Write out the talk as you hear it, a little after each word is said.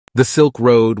The Silk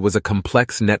Road was a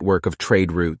complex network of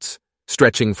trade routes,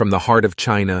 stretching from the heart of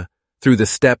China, through the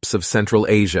steppes of Central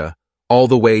Asia, all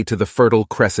the way to the fertile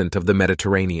crescent of the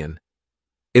Mediterranean.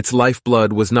 Its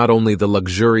lifeblood was not only the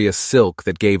luxurious silk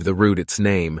that gave the route its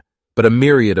name, but a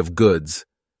myriad of goods,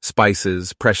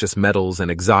 spices, precious metals, and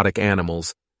exotic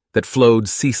animals that flowed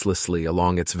ceaselessly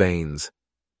along its veins.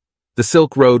 The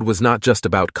Silk Road was not just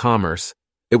about commerce,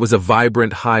 it was a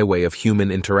vibrant highway of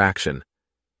human interaction.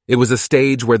 It was a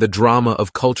stage where the drama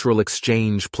of cultural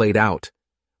exchange played out,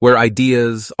 where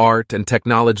ideas, art, and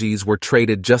technologies were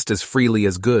traded just as freely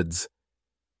as goods.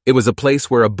 It was a place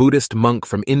where a Buddhist monk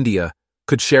from India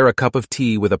could share a cup of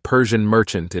tea with a Persian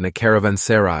merchant in a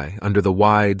caravanserai under the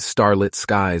wide, starlit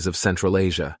skies of Central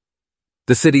Asia.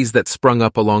 The cities that sprung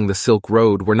up along the Silk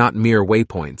Road were not mere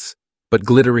waypoints, but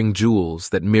glittering jewels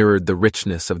that mirrored the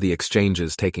richness of the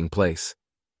exchanges taking place.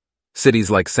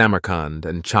 Cities like Samarkand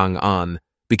and Chang'an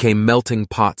became melting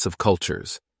pots of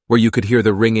cultures, where you could hear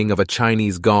the ringing of a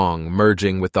Chinese gong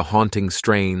merging with the haunting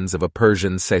strains of a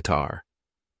Persian setar.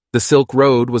 The Silk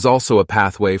Road was also a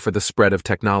pathway for the spread of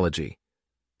technology.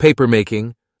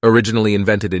 Papermaking, originally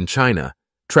invented in China,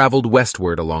 traveled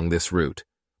westward along this route,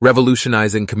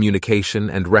 revolutionizing communication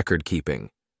and record-keeping.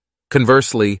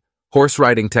 Conversely,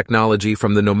 horse-riding technology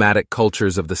from the nomadic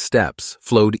cultures of the steppes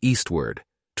flowed eastward,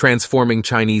 transforming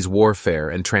Chinese warfare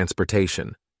and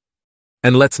transportation.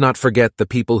 And let's not forget the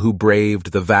people who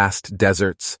braved the vast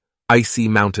deserts, icy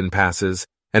mountain passes,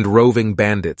 and roving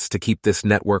bandits to keep this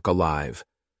network alive.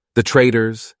 The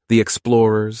traders, the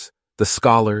explorers, the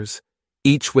scholars,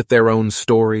 each with their own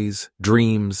stories,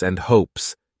 dreams, and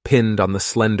hopes pinned on the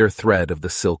slender thread of the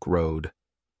Silk Road.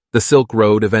 The Silk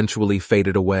Road eventually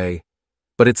faded away,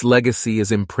 but its legacy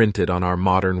is imprinted on our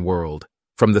modern world,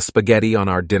 from the spaghetti on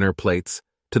our dinner plates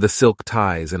to the silk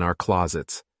ties in our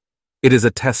closets. It is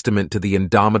a testament to the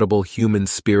indomitable human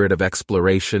spirit of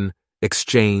exploration,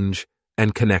 exchange,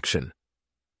 and connection.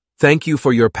 Thank you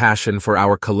for your passion for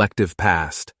our collective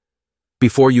past.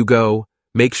 Before you go,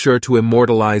 make sure to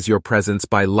immortalize your presence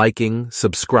by liking,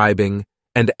 subscribing,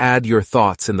 and add your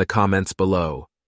thoughts in the comments below.